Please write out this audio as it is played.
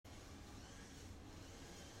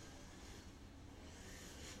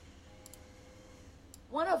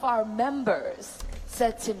One of our members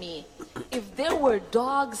said to me, if there were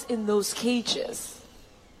dogs in those cages,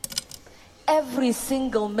 every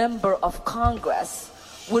single member of Congress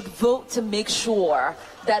would vote to make sure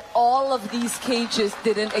that all of these cages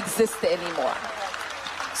didn't exist anymore.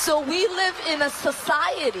 So we live in a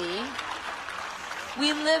society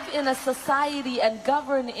and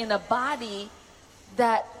govern in a body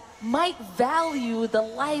that might value the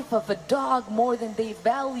life of a dog more than they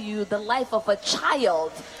value the life of a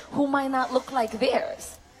child who might not look like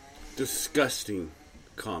theirs. Disgusting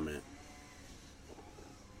comment.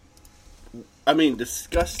 I mean,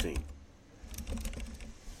 disgusting.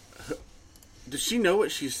 Does she know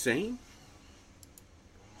what she's saying?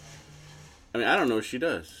 I mean, I don't know if she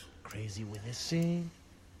does. Crazy with this scene.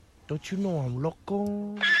 Don't you know I'm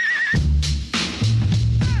loco?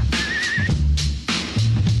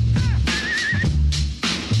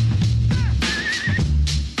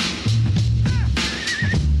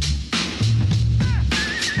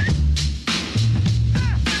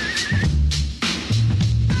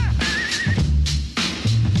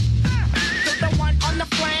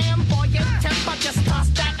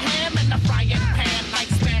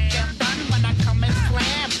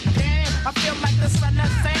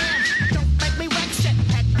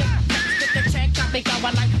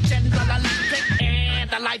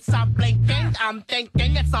 I'm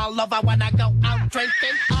thinking it's all over when I go out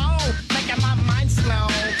drinking. Oh, making my mind slow.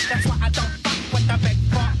 That's why I don't fuck with the big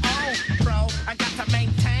 4-0, bro. I got to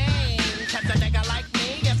maintain, cause a nigga like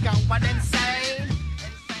me is going insane.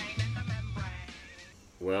 Insane in the membrane.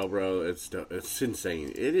 Well, bro, it's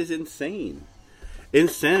insane. It is insane.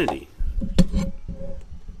 Insanity.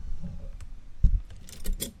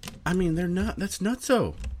 I mean, that's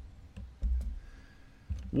nutso.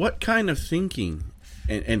 What kind of thinking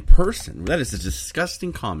and person, that is a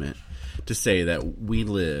disgusting comment to say that we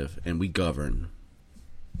live and we govern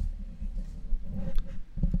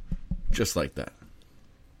just like that.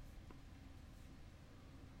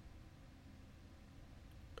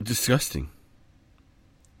 Disgusting.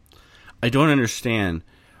 I don't understand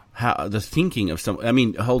how the thinking of some. I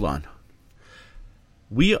mean, hold on.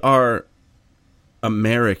 We are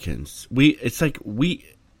Americans. It's like we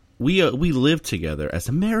live together as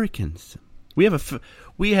Americans. We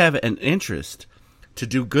have an interest to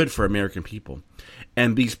do good for American people,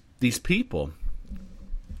 and these people,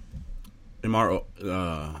 Omar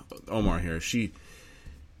here, she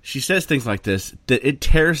says things like this, that it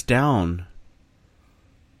tears down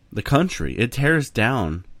the country. It tears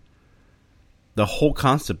down the whole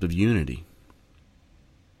concept of unity.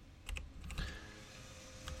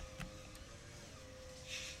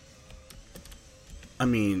 I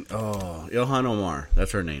mean, Ilhan Omar,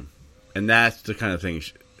 that's her name. And that's the kind of thing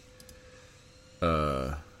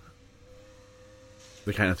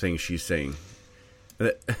she's saying.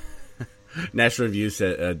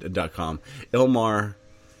 NationalReview.com.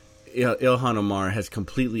 Ilhan Omar has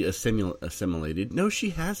completely assimilated. No, she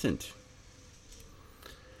hasn't.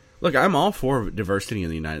 Look, I'm all for diversity in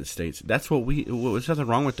the United States. There's nothing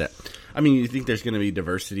wrong with that. I mean, you think there's going to be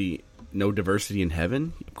no diversity in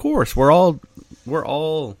heaven? Of course, we're all.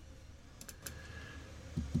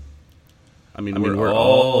 I mean, we're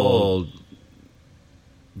all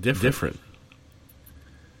different.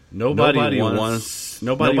 Nobody wants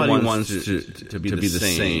to be the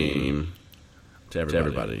same to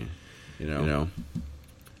everybody. You know,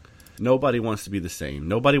 nobody wants to be the same.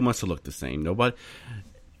 Nobody wants to look the same.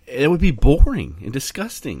 It would be boring and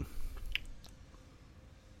disgusting.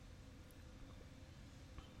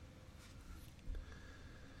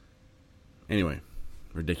 Anyway,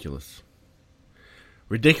 ridiculousness.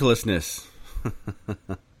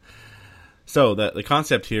 So the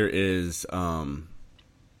concept here is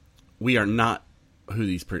we are not who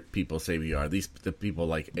these people say we are. The people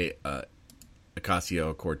like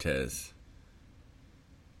Ocasio-Cortez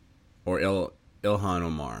or Ilhan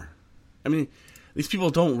Omar. I mean, these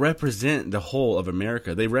people don't represent the whole of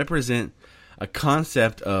America. They represent a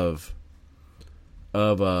concept of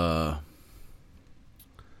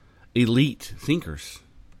elite thinkers.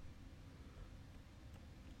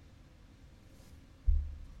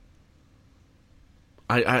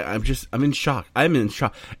 I'm in shock. I'm in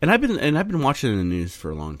shock, and I've been watching the news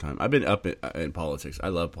for a long time. I've been up in politics. I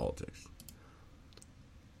love politics.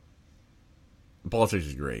 Politics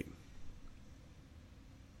is great.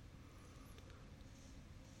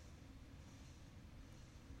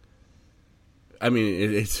 I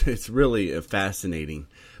mean, it's really fascinating,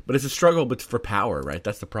 but it's a struggle for power, right?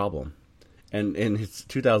 That's the problem. And in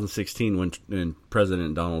 2016, when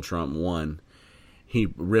President Donald Trump won, he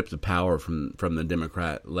ripped the power from the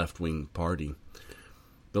Democrat left-wing party.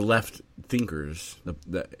 the left thinkers.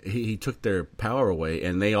 He took their power away,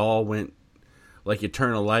 and they all went like you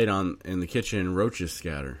turn a light on in the kitchen and roaches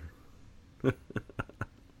scatter.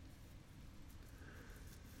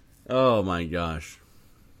 Oh my gosh.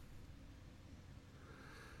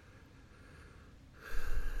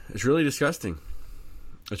 It's really disgusting.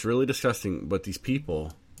 It's really disgusting what these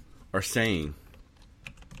people are saying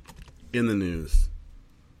in the news.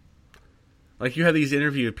 Like you have these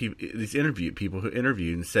interviewed people who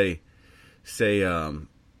interview and say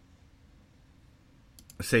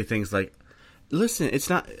things like, "Listen, it's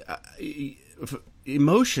not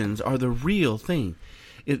emotions are the real thing.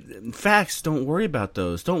 Facts, don't worry about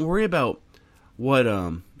those. Don't worry about what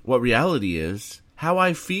reality is. How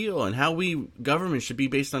I feel and how government should be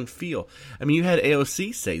based on feel." I mean, you had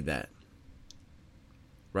AOC say that,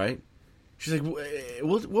 right? She's like,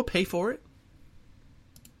 "We'll pay for it."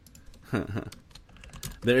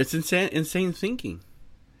 It's insane thinking.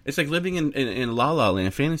 It's like living in La La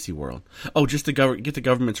Land, fantasy world. Oh, just to get the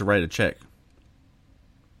government to write a check,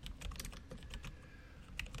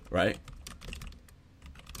 right?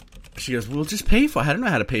 She goes, "We'll just pay for it. I don't know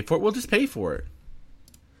how to pay for it. We'll just pay for it."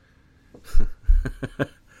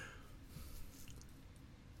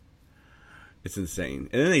 It's insane.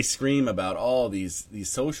 And then they scream about all these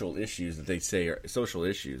social issues that they say are social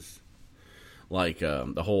issues. Like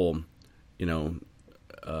the whole,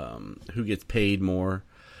 who gets paid more?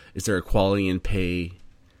 Is there equality in pay?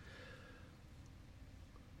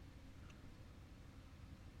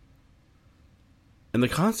 And the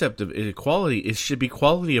concept of equality should be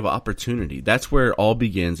equality of opportunity. That's where it all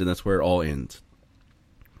begins and that's where it all ends.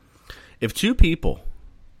 If two people,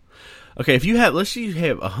 let's say you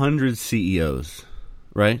have 100 CEOs,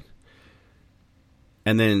 right?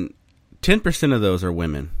 And then 10% of those are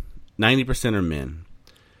women, 90% are men.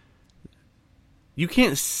 You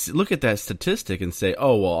can't look at that statistic and say,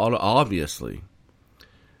 "Oh, well, obviously,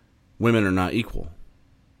 women are not equal."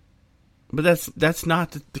 But that's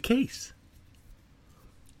not the case.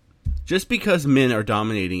 Just because men are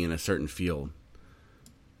dominating in a certain field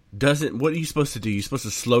what are you supposed to do? You're supposed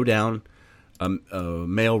to slow down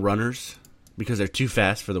male runners because they're too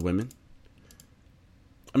fast for the women?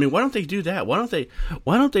 I mean, why don't they do that? Why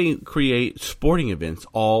don't they create sporting events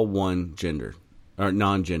all one gender or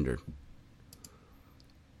non-gendered?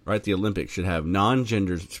 Right? The Olympics should have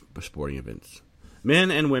non-gendered sporting events.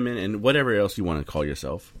 Men and women and whatever else you want to call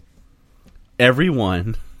yourself.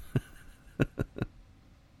 Everyone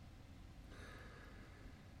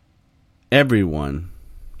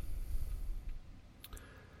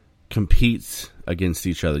competes against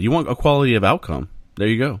each other. You want equality of outcome. There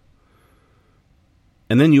you go.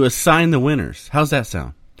 And then you assign the winners. How's that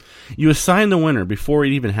sound? You assign the winner before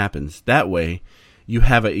it even happens. That way, you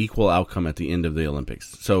have an equal outcome at the end of the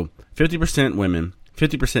Olympics. So 50% women,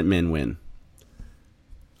 50% men win.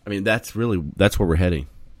 I mean, that's where we're heading.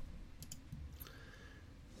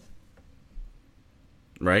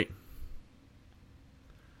 Right?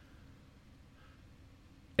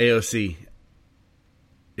 AOC,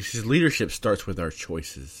 she says leadership starts with our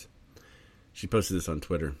choices. She posted this on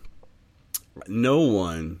Twitter. No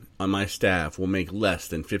one on my staff will make less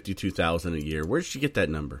than $52,000 a year. Where did she get that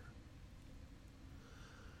number?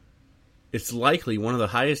 It's likely one of the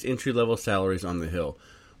highest entry-level salaries on the Hill.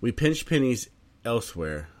 We pinch pennies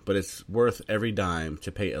elsewhere, but it's worth every dime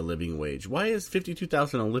to pay a living wage. Why is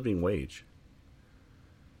 $52,000 a living wage?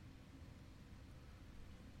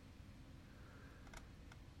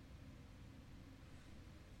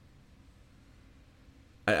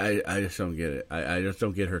 I just don't get it. I just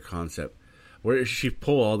don't get her concept. Where does she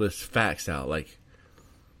pull all this facts out? Like,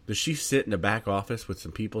 does she sit in the back office with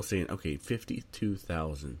some people saying, okay,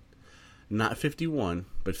 52,000, not 51,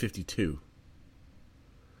 but 52?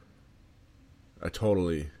 I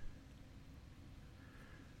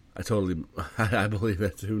believe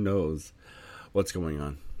that's, who knows what's going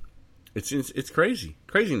on. It's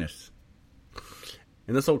craziness.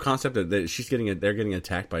 And this whole concept that they're getting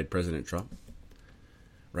attacked by President Trump.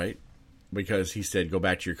 Right? Because he said, go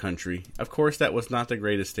back to your country. Of course, that was not the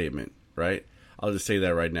greatest statement, right? I'll just say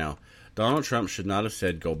that right now. Donald Trump should not have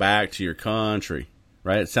said, go back to your country,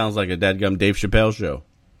 right? It sounds like a dadgum Dave Chappelle show.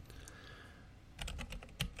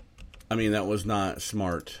 I mean, that was not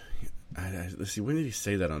smart. Let's see, when did he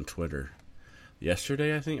say that on Twitter?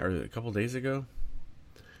 Yesterday, I think, or a couple days ago?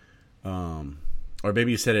 Or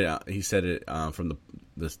maybe he said it from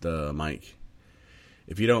the mic.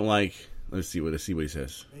 If you don't like... Let's see what he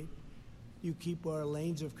says. You keep our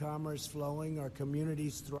lanes of commerce flowing, our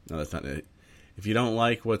communities thriving. No, that's not it. If you don't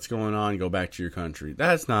like what's going on, go back to your country.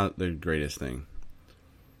 That's not the greatest thing.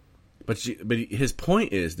 But his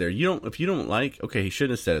point is there. If you don't like, okay, he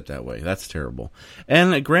shouldn't have said it that way. That's terrible.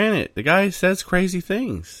 And granted, the guy says crazy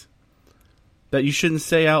things that you shouldn't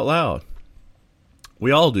say out loud.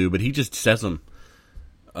 We all do, but he just says them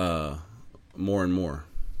more and more.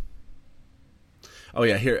 Oh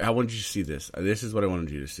yeah, here, I wanted you to see this. This is what I wanted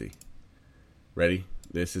you to see. Ready?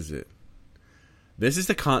 This is it. This is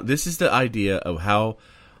the idea of how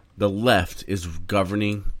the left is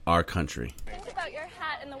governing our country. Think about your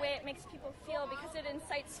hat and the way it makes people feel, because it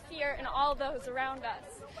incites fear in all those around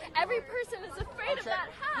us. Every person is afraid of that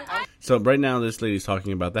hat. So right now this lady's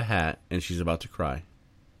talking about the hat, and she's about to cry.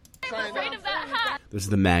 I'm afraid of that hat. This is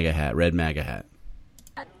the MAGA hat, red MAGA hat.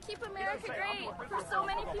 Keep America great. For so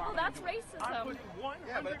many people, that's racism.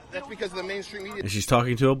 Yeah, but that's because of the mainstream media. And she's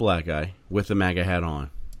talking to a black guy with the MAGA hat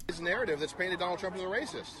on. This narrative that's painted Donald Trump as a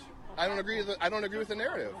racist. I don't agree with the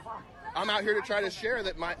narrative. I'm out here to try to share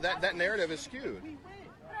that that narrative is skewed.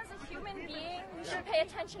 As a human being, you should pay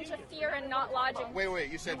attention to fear and not logic.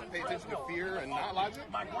 Wait, you said pay attention to fear and not logic?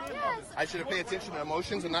 Yes. I should have paid attention to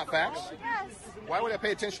emotions and not facts? Yes. Why would I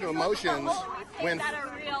pay attention to emotions when that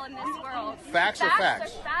are real in this world? Facts are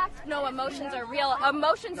facts. Are facts. No, emotions are real.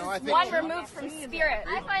 Emotions No, I is think one so. removed from spirit.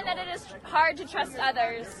 I find that it is hard to trust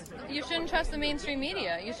others. You shouldn't trust the mainstream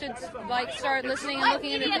media. You should start listening and What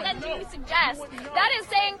looking media into then do you suggest? That is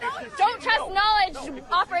saying, don't trust knowledge to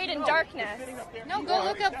operate in darkness. No, go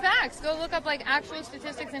look up facts. Go look up actual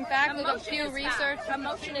statistics and facts. Look up Pew Research.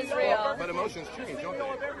 Emotion is real. But emotions change, don't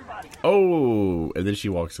they? Oh, and then she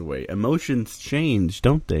walks away. Emotions change,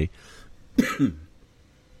 don't they?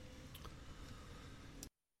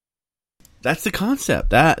 That's the concept.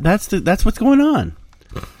 That's what's going on,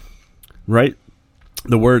 right?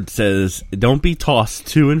 The word says, "Don't be tossed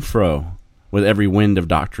to and fro with every wind of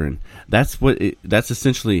doctrine." That's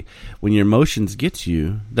essentially when your emotions get to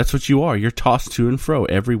you. That's what you are. You're tossed to and fro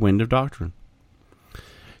every wind of doctrine.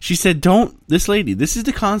 She said, this lady, this is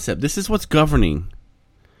the concept. This is what's governing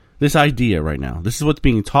this idea right now. This is what's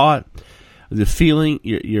being taught. The feeling,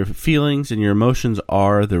 your feelings and your emotions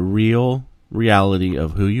are the real reality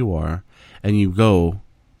of who you are. And you go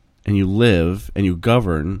and you live and you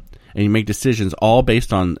govern and you make decisions all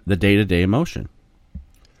based on the day-to-day emotion.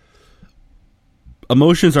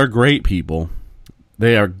 Emotions are great, people.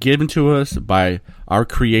 They are given to us by our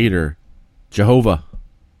Creator, Jehovah,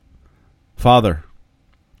 Father,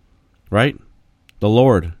 right? The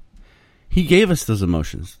Lord. He gave us those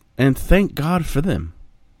emotions, and thank God for them.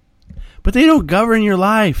 But they don't govern your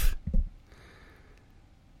life.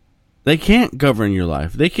 They can't govern your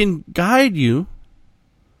life. They can guide you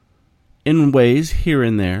in ways here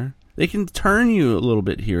and there. They can turn you a little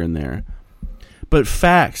bit here and there. But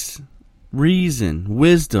facts, reason,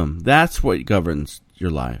 wisdom, that's what governs your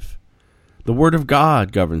life. The Word of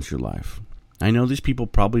God governs your life. I know these people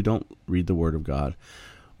probably don't read the Word of God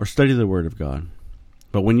or study the Word of God.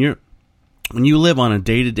 But when you live on a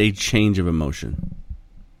day-to-day change of emotion,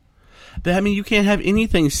 that means you can't have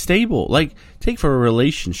anything stable. Like, take for a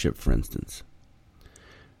relationship, for instance.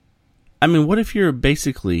 I mean, what if you're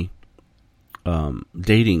basically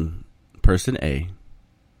dating person A,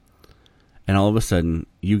 and all of a sudden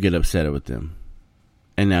you get upset with them,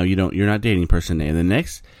 and now you're not dating person A, and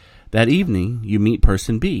that evening you meet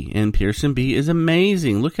person B, and person B is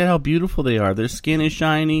amazing. Look at how beautiful they are. Their skin is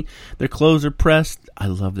shiny, their clothes are pressed. I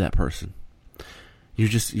love that person.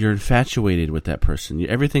 You're infatuated with that person.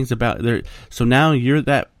 Everything's about there. So now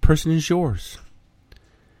that person is yours.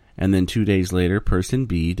 And then 2 days later, person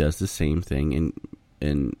B does the same thing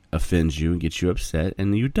and offends you and gets you upset,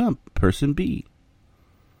 and you dump person B.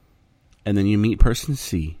 And then you meet person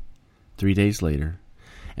C 3 days later,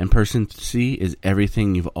 and person C is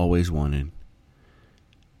everything you've always wanted.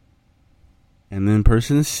 And then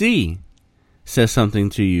person C says something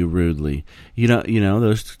to you rudely. You know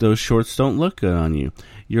those shorts don't look good on you.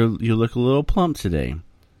 You look a little plump today,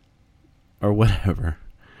 or whatever,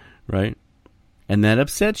 right? And that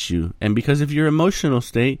upsets you. And because of your emotional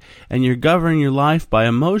state, and you're governing your life by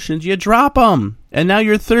emotions, you drop them. And now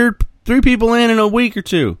you're three people in a week or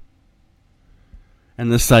two.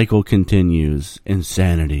 And the cycle continues.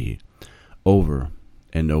 Insanity. Over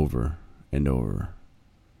and over and over.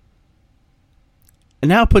 And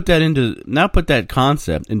now put that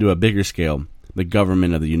concept into a bigger scale. The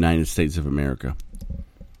government of the United States of America.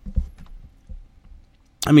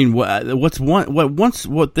 I mean, what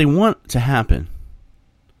they want to happen.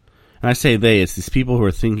 And I say they, it's these people who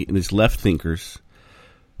are thinking, these left thinkers,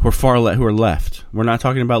 who are left. We're not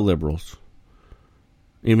talking about liberals,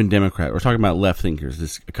 even Democrat. We're talking about left thinkers.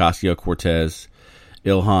 This Ocasio-Cortez,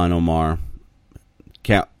 Ilhan Omar,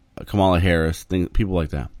 Kamala Harris, people like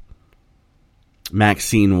that.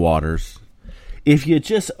 Maxine Waters. If you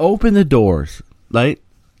just open the doors, right?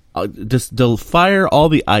 They'll fire all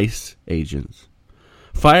the ICE agents.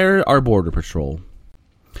 Fire our Border Patrol.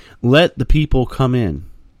 Let the people come in.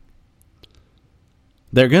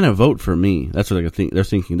 They're going to vote for me. That's what they're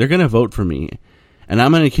thinking. They're going to vote for me. And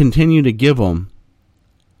I'm going to continue to give them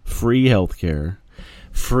free health care,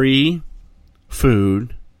 free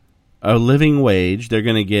food, a living wage. They're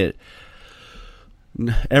going to get...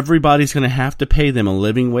 Everybody's going to have to pay them a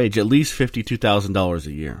living wage, at least $52,000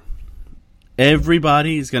 a year.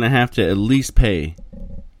 Everybody's going to have to at least pay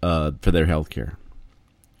for their health care,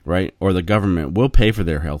 right? Or the government will pay for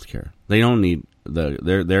their health care. They don't need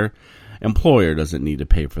their employer doesn't need to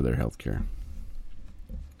pay for their health care.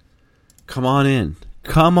 Come on in.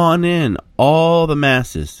 Come on in, all the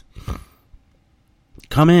masses.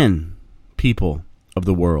 Come in, people of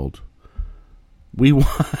the world. We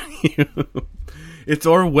want you. It's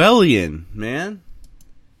Orwellian, man.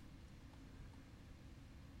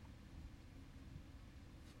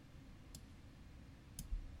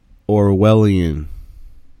 Orwellian.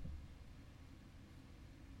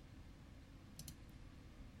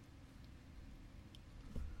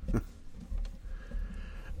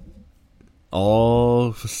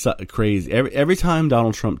 All crazy. Every time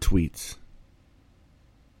Donald Trump tweets,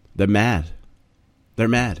 they're mad. They're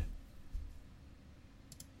mad.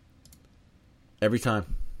 Every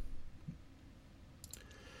time.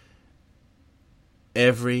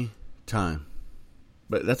 Every time.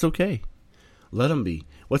 But that's okay. Let them be.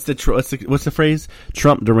 What's the phrase?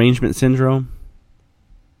 Trump derangement syndrome?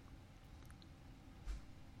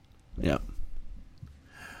 Yeah.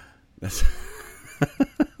 That's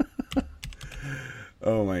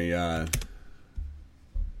oh my God.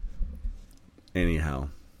 Anyhow.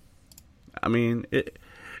 I mean,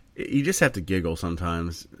 you just have to giggle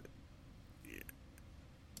sometimes.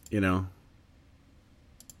 You know,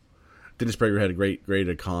 Dennis Prager had a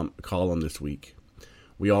great column this week.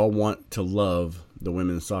 We all want to love the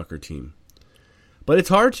women's soccer team, but it's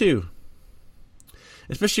hard to,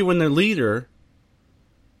 especially when the leader,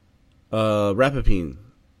 Rapino,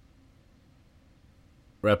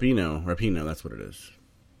 that's what it is.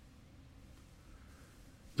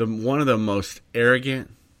 One of the most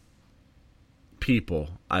arrogant people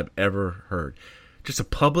I've ever heard. Just a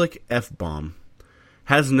public F-bomb.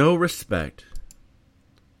 Has no respect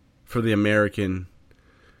for the American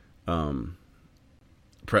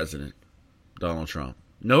president, Donald Trump.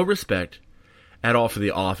 No respect at all for the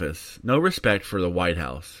office. No respect for the White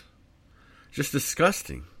House. Just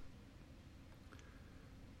disgusting.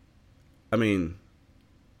 I mean,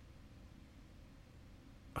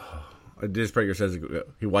 Dennis Prager says,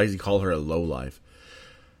 why does he call her a lowlife?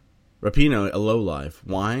 Rapino, a lowlife.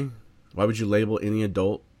 Why? Why would you label any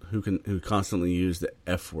adult who constantly use the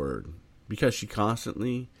F word? Because she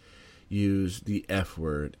constantly used the F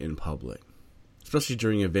word in public, especially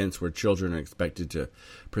during events where children are expected to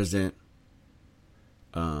present,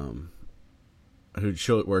 where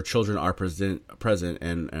children are present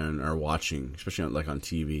and are watching, especially like on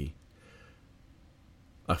TV.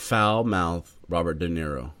 A foul mouth Robert De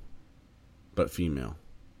Niro, but female.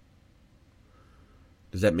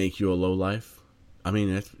 Does that make you a lowlife? I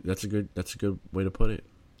mean, that's a good way to put it.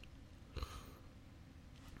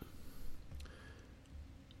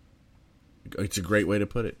 It's a great way to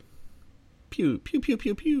put it. Pew, pew, pew,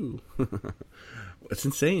 pew, pew. It's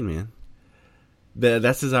insane, man.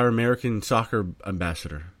 That's our American soccer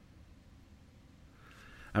ambassador.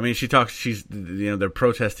 I mean, they're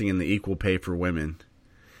protesting in the equal pay for women.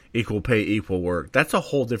 Equal pay, equal work. That's a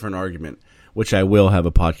whole different argument, which I will have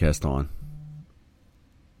a podcast on.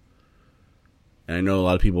 And I know a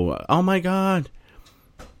lot of people, oh my God.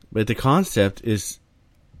 But the concept is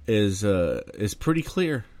pretty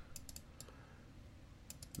clear.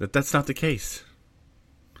 That's not the case.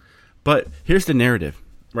 But here's the narrative,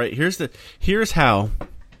 right? Here's how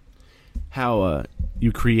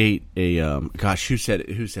you create a gosh, who said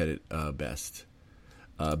it best?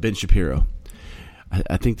 Ben Shapiro.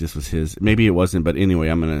 I think this was his. Maybe it wasn't, but anyway,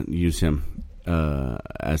 I'm going to use him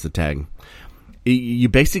as a tag. You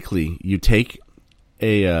basically take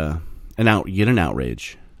an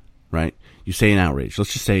outrage, right? You say an outrage.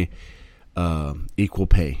 Let's just say equal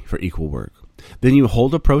pay for equal work. Then you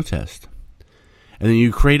hold a protest, and then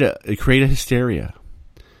you create a hysteria,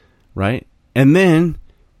 right? And then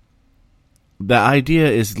the idea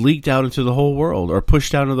is leaked out into the whole world, or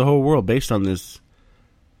pushed out into the whole world, based on this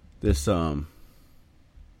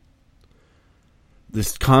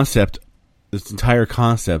concept, this entire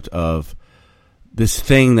concept of this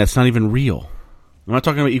thing that's not even real. I'm not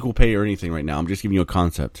talking about equal pay or anything right now. I'm just giving you a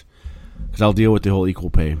concept, because I'll deal with the whole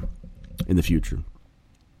equal pay in the future,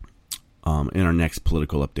 in our next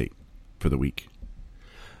political update for the week.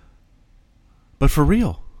 But for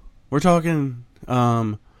real, we're talking,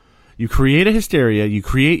 you create a hysteria,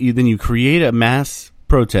 then you create a mass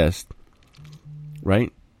protest,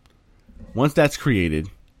 right? Once that's created,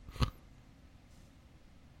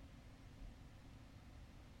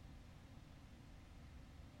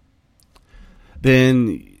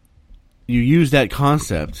 then you use that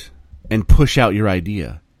concept and push out your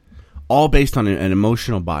idea, all based on an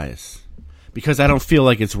emotional bias. Because I don't feel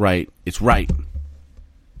like it's right, it's right.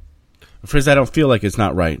 Because I don't feel like it's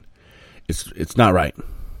not right, it's not right.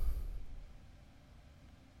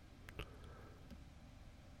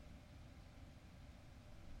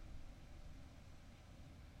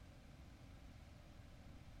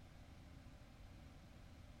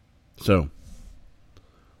 So,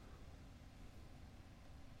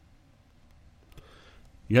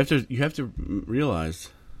 you have to realize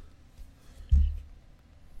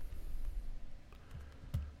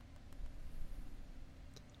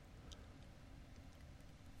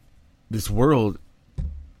this world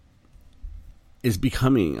is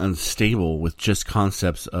becoming unstable with just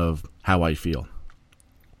concepts of how I feel.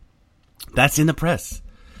 That's in the press.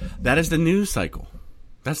 That is the news cycle.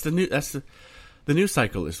 The news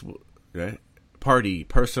cycle is, right? Party,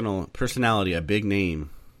 personality, a big name.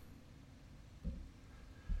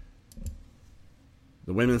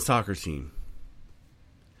 The women's soccer team.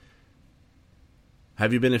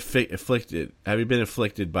 Have you been afflicted? Have you been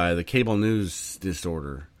afflicted by the cable news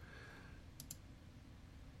disorder?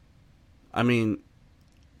 I mean,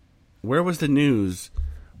 where was the news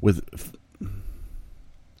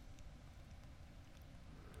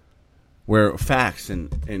where facts and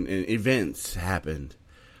events happened?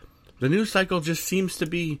 The news cycle just seems to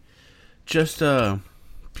be just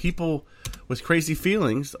people with crazy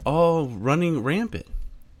feelings all running rampant.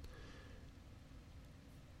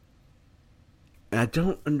 And I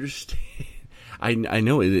don't understand. I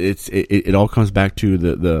know it all comes back to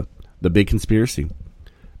the big conspiracy.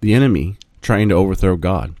 The enemy trying to overthrow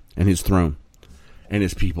God and his throne and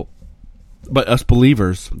his people. But us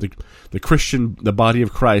believers, the Christian, the body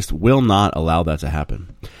of Christ, will not allow that to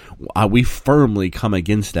happen. We firmly come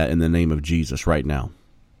against that in the name of Jesus right now.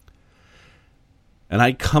 And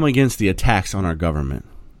I come against the attacks on our government.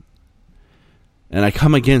 And I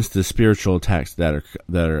come against the spiritual attacks that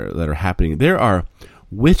are happening. There are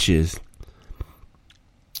witches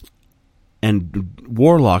and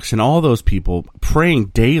warlocks and all those people praying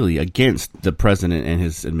daily against the president and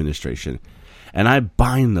his administration. And I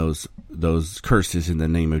bind those curses in the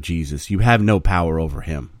name of Jesus. You have no power over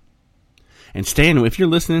him. And if you're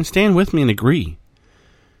listening, stand with me and agree.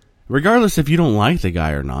 Regardless if you don't like the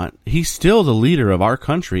guy or not, he's still the leader of our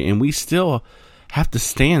country, and we still have to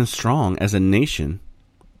stand strong as a nation.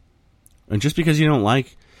 And just because you don't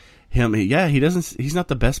like him, he's not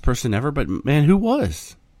the best person ever, but man, who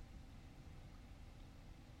was?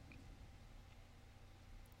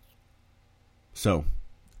 So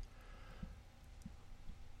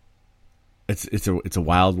it's a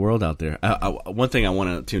wild world out there. One thing I want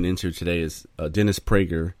to tune into today is Dennis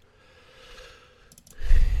Prager.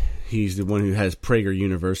 He's the one who has Prager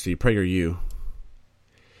University, PragerU.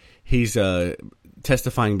 He's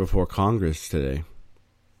testifying before Congress today.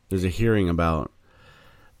 There's a hearing about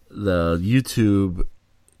the YouTube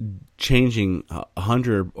changing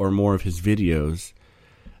 100 or more of his videos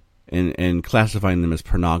and classifying them as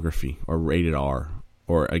pornography or rated R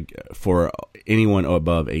or for anyone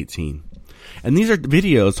above 18. And these are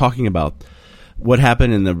videos talking about what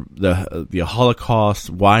happened in the Holocaust,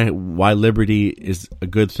 why liberty is a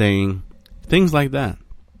good thing, things like that.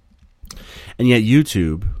 And yet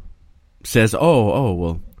YouTube says,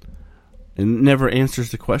 well, it never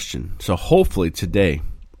answers the question. So hopefully today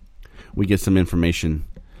we get some information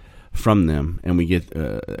from them, and we get.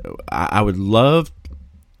 I would love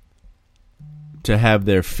to have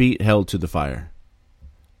their feet held to the fire.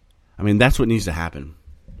 I mean, that's what needs to happen.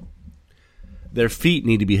 Their feet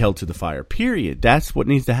need to be held to the fire. Period. That's what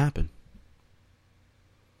needs to happen.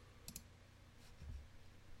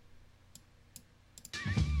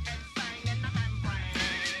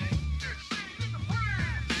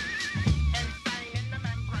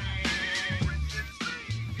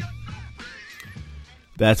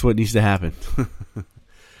 That's what needs to happen.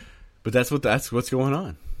 But that's what's going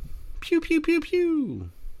on. Pew pew pew pew.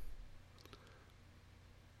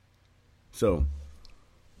 So,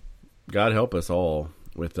 God help us all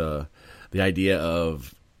with the idea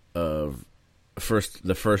of the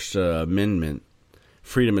First Amendment,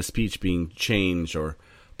 freedom of speech being changed or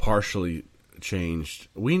partially changed.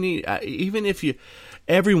 We need,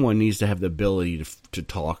 everyone needs to have the ability to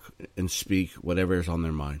talk and speak whatever is on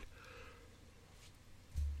their mind.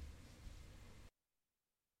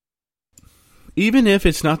 Even if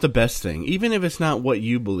it's not the best thing, even if it's not what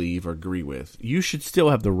you believe or agree with, you should still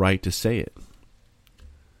have the right to say it.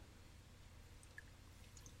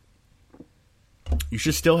 You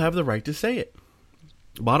should still have the right to say it.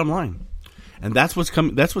 Bottom line. And that's what's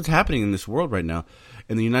coming. That's what's happening in this world right now.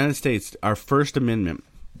 In the United States, our First Amendment,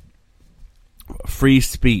 free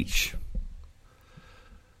speech,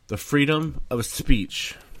 the freedom of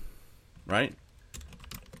speech, right?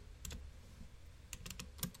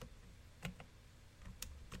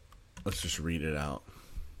 Let's just read it out.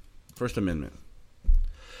 First Amendment.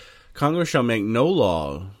 Congress shall make no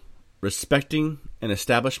law respecting an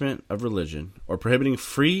establishment of religion or prohibiting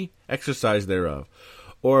free exercise thereof,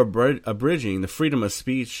 or abridging the freedom of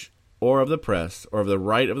speech or of the press or of the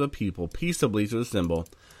right of the people peaceably to assemble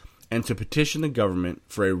and to petition the government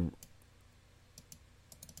for a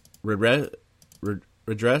redress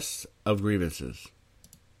of grievances.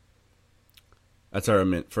 That's our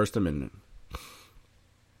First Amendment.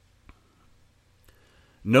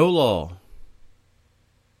 No law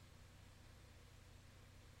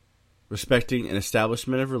respecting an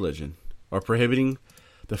establishment of religion or prohibiting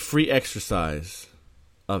the free exercise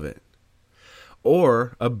of it,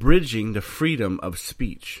 or abridging the freedom of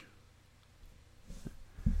speech.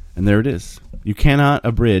 And there it is. You cannot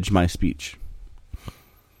abridge my speech.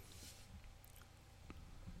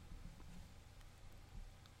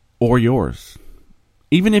 Or yours.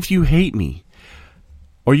 Even if you hate me,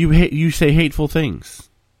 or you say hateful things.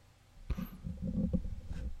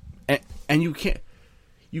 And you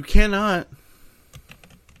cannot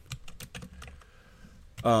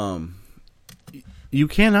one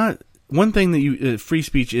thing that free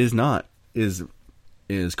speech is not is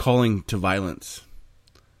calling to violence,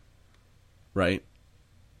 right?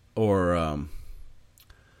 Or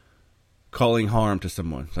calling harm to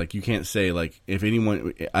someone. Like, you can't say, like, if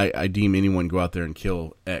anyone, I deem anyone go out there and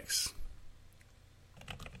kill X.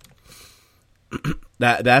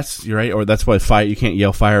 That's you're right, or that's why fire. You can't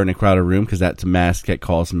yell fire in a crowded room because that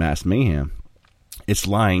causes mass mayhem. It's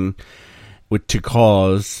lying to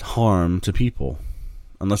cause harm to people,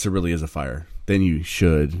 unless there really is a fire. Then you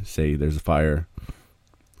should say there's a fire.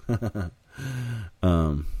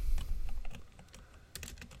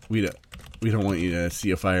 We don't want you to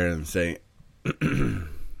see a fire and say,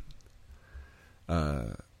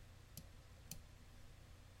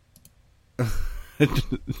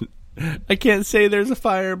 I can't say there's a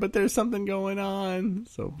fire, but there's something going on.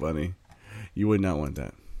 So funny. You would not want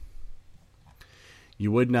that.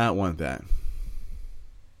 You would not want that.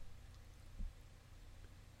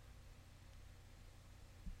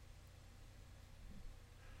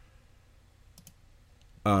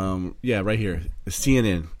 Yeah, right here.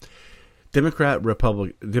 CNN. Democratic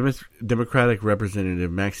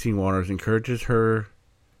Representative Maxine Waters encourages her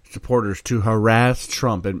supporters to harass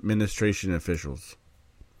Trump administration officials.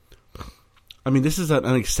 I mean, this is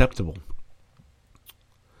unacceptable.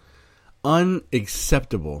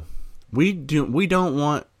 Unacceptable. We don't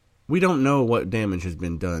know what damage has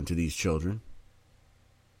been done to these children.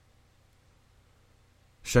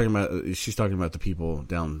 She's talking about the people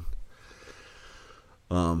down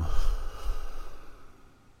at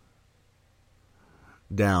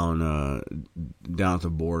the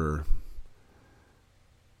border.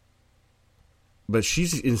 But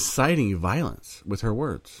she's inciting violence with her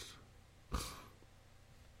words,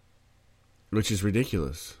 which is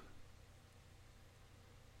ridiculous.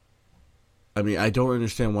 I mean, I don't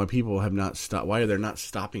understand why people have not stopped. Why are they not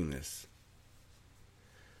stopping this?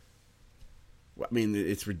 I mean,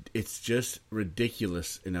 it's just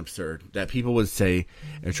ridiculous and absurd that people would say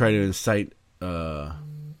and try to incite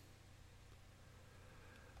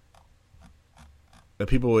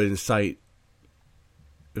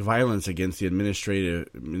violence against the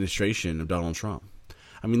administration of Donald Trump.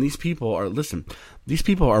 I mean, these people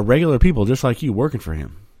are regular people just like you working for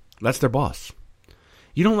him. That's their boss.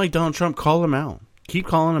 You don't like Donald Trump, call him out. Keep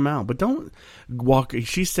calling him out. But don't walk.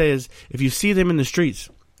 She says, if you see them in the streets,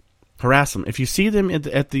 harass them. If you see them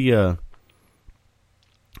at the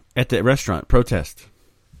restaurant, protest.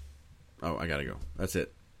 Oh, I gotta go. That's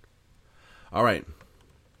it. All right.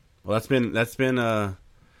 Well, that's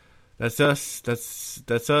us.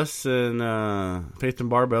 That's us and Faith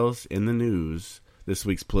and Barbells in the news. This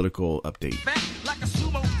week's political update.